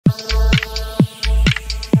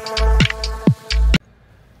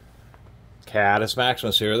Catus,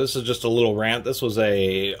 Maximus here. This is just a little rant. This was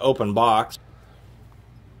a open box.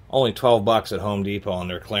 Only 12 bucks at Home Depot on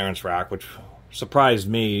their clearance rack, which surprised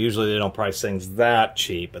me. Usually they don't price things that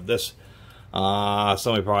cheap, but this,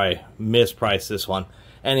 somebody probably mispriced this one.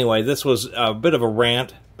 Anyway, this was a bit of a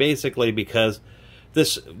rant, basically because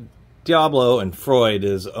this Diablo and Freud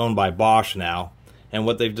is owned by Bosch now, and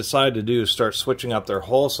what they've decided to do is start switching up their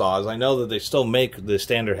hole saws. I know that they still make the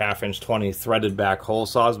standard 1/2" 20 threaded back hole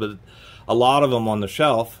saws, but a lot of them on the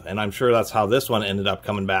shelf, and I'm sure that's how this one ended up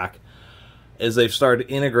coming back, is they've started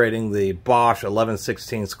integrating the Bosch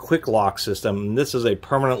 11/16 quick lock system, and this is a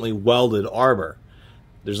permanently welded arbor.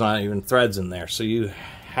 There's not even threads in there, so you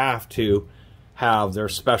have to have their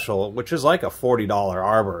special, which is like a $40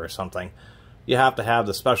 arbor or something. You have to have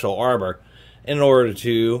the special arbor in order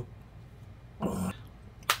to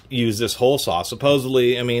use this hole saw.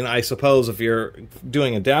 Supposedly, I mean, I suppose if you're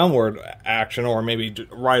doing a downward action or maybe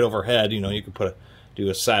right overhead, you know, you could do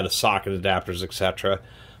a set of socket adapters, etc.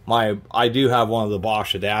 I do have one of the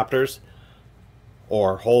Bosch adapters,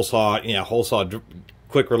 or hole saw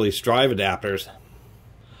quick release drive adapters.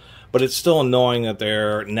 But it's still annoying that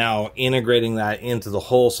they're now integrating that into the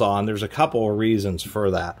hole saw, and there's a couple of reasons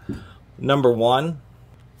for that. Number one,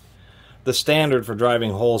 the standard for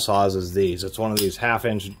driving hole saws is these. It's one of these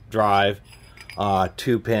 1/2" drive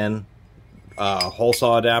 2-pin hole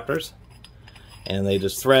saw adapters, and they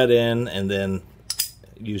just thread in and then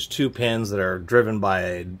use 2 pins that are driven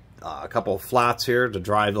by a couple of flats here to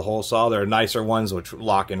drive the hole saw. There are nicer ones which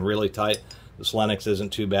lock in really tight. This Lennox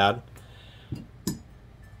isn't too bad.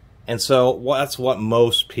 And so that's what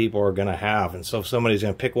most people are going to have. And so if somebody's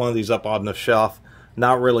going to pick one of these up on the shelf,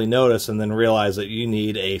 not really notice, and then realize that you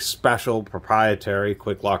need a special proprietary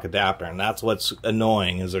quick lock adapter. And that's what's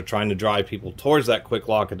annoying, is they're trying to drive people towards that quick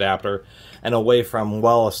lock adapter and away from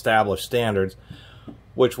well-established standards,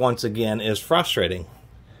 which once again is frustrating.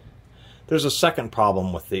 There's a second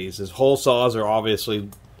problem with these, is hole saws are obviously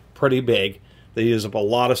pretty big. They use up a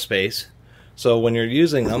lot of space. So when you're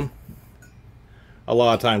using them, a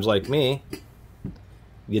lot of times, like me,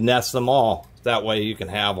 you nest them all. That way you can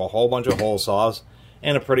have a whole bunch of hole saws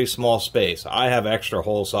in a pretty small space. I have extra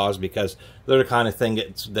hole saws because they're the kind of thing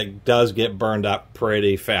that does get burned up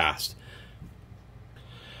pretty fast.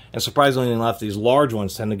 And surprisingly enough, these large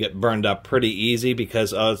ones tend to get burned up pretty easy,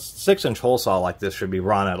 because a 6-inch hole saw like this should be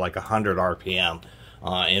run at like 100 RPM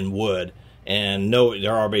in wood. And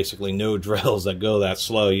there are basically no drills that go that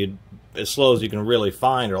slow. As slow as you can really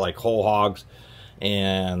find are like hole hogs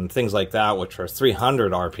and things like that, which are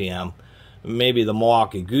 300 RPM. Maybe the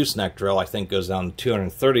Milwaukee gooseneck drill, I think, goes down to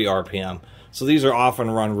 230 RPM. So these are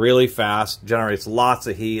often run really fast, generates lots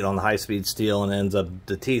of heat on the high-speed steel, and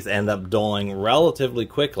the teeth end up dulling relatively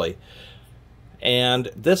quickly.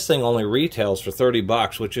 And this thing only retails for 30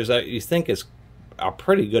 bucks, which is, you think, is a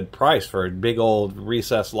pretty good price for a big old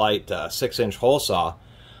recessed light 6-inch hole saw.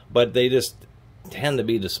 But they just tend to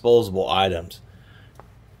be disposable items.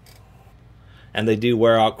 And they do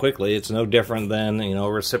wear out quickly. It's no different than, you know,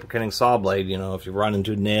 a reciprocating saw blade. You know, if you run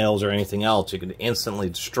into nails or anything else, you can instantly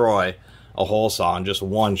destroy a hole saw in just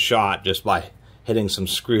one shot, just by hitting some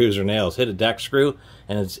screws or nails. Hit a deck screw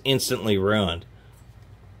and it's instantly ruined.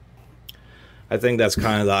 I think that's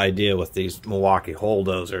kind of the idea with these Milwaukee hole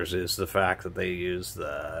dozers, is the fact that they use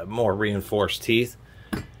the more reinforced teeth.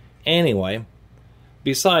 Anyway,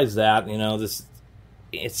 besides that, you know,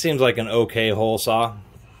 it seems like an okay hole saw.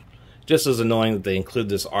 Just as annoying that they include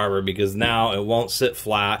this arbor, because now it won't sit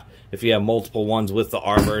flat. If you have multiple ones with the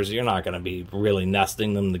arbors, you're not going to be really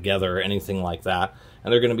nesting them together or anything like that.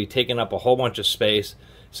 And they're going to be taking up a whole bunch of space.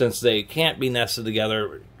 Since they can't be nested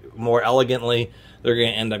together more elegantly, they're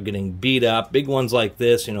going to end up getting beat up. Big ones like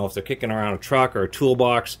this, you know, if they're kicking around a truck or a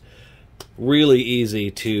toolbox, really easy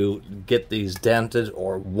to get these dented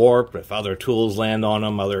or warped if other tools land on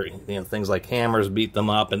them. Other, you know, things like hammers beat them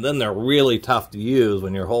up, and then they're really tough to use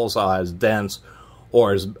when your hole saw is dense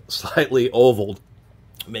or is slightly ovaled.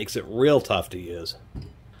 It makes it real tough to use.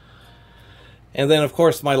 And then, of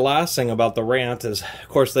course, my last thing about the Rant is, of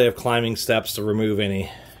course, they have climbing steps to remove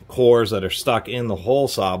any cores that are stuck in the hole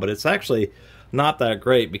saw, but it's actually not that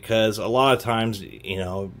great, because a lot of times, you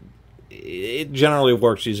know, it generally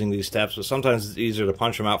works using these steps, but sometimes it's easier to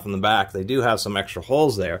punch them out from the back. They do have some extra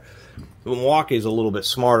holes there. Milwaukee's a little bit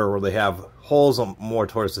smarter, where they have holes more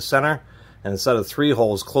towards the center, and instead of 3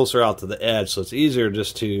 holes, closer out to the edge, so it's easier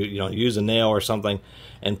just to, you know, use a nail or something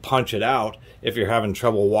and punch it out if you're having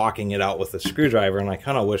trouble walking it out with a screwdriver. And I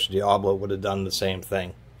kind of wish Diablo would have done the same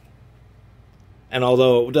thing. And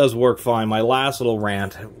although it does work fine, my last little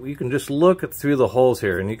rant, you can just look through the holes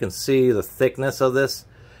here and you can see the thickness of this.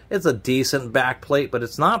 It's a decent back plate, but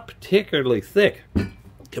it's not particularly thick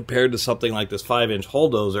compared to something like this 5-inch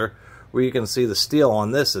Bulldozer, where you can see the steel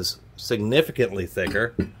on this is significantly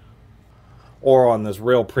thicker. Or on this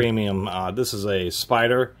real premium, this is a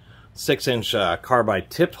Spider 6-inch carbide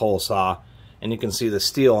tipped hole saw, and you can see the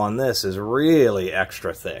steel on this is really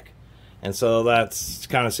extra thick. And so that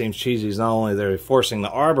kind of seems cheesy. Not only they're forcing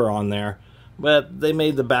the Arbor on there, but they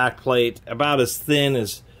made the back plate about as thin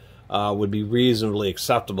as would be reasonably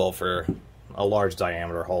acceptable for a large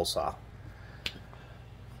diameter hole saw.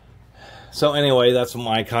 So anyway, that's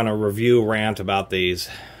my kind of review rant about these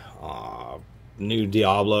new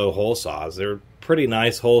Diablo hole saws. They're pretty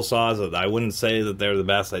nice hole saws. I wouldn't say that they're the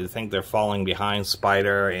best. I think they're falling behind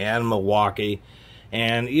Spider and Milwaukee,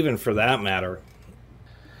 and even for that matter,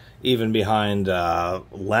 even behind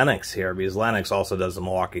Lennox here, because Lennox also does the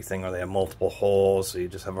Milwaukee thing where they have multiple holes, so you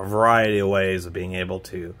just have a variety of ways of being able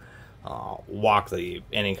to walk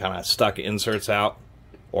any kind of stuck inserts out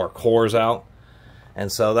or cores out. And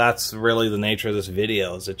so that's really the nature of this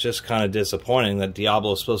video. It's just kind of disappointing that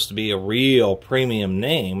Diablo is supposed to be a real premium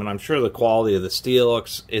name, and I'm sure the quality of the steel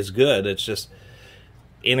is good. It's just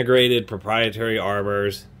integrated proprietary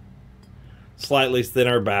arbors, slightly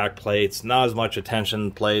thinner back plates, not as much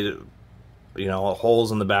attention played, you know,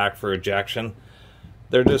 holes in the back for ejection.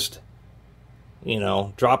 They're just, you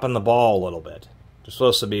know, dropping the ball a little bit. They're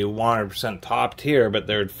supposed to be 100% top tier, but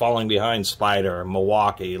they're falling behind Spider,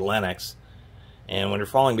 Milwaukee, Lennox. And when you're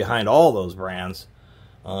falling behind all those brands,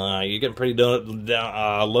 you're getting pretty low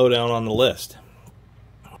down on the list.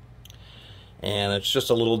 And it's just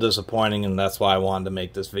a little disappointing, and that's why I wanted to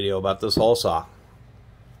make this video about this hole saw.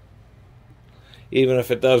 Even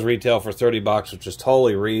if it does retail for 30 bucks, which is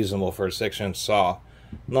totally reasonable for a 6-inch saw,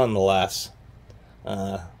 nonetheless,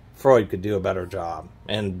 Freud could do a better job.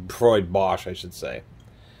 And Freud Bosch, I should say.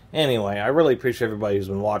 Anyway, I really appreciate everybody who's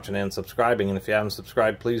been watching and subscribing, and if you haven't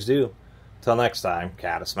subscribed, please do. Till next time,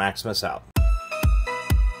 Catus Maximus out.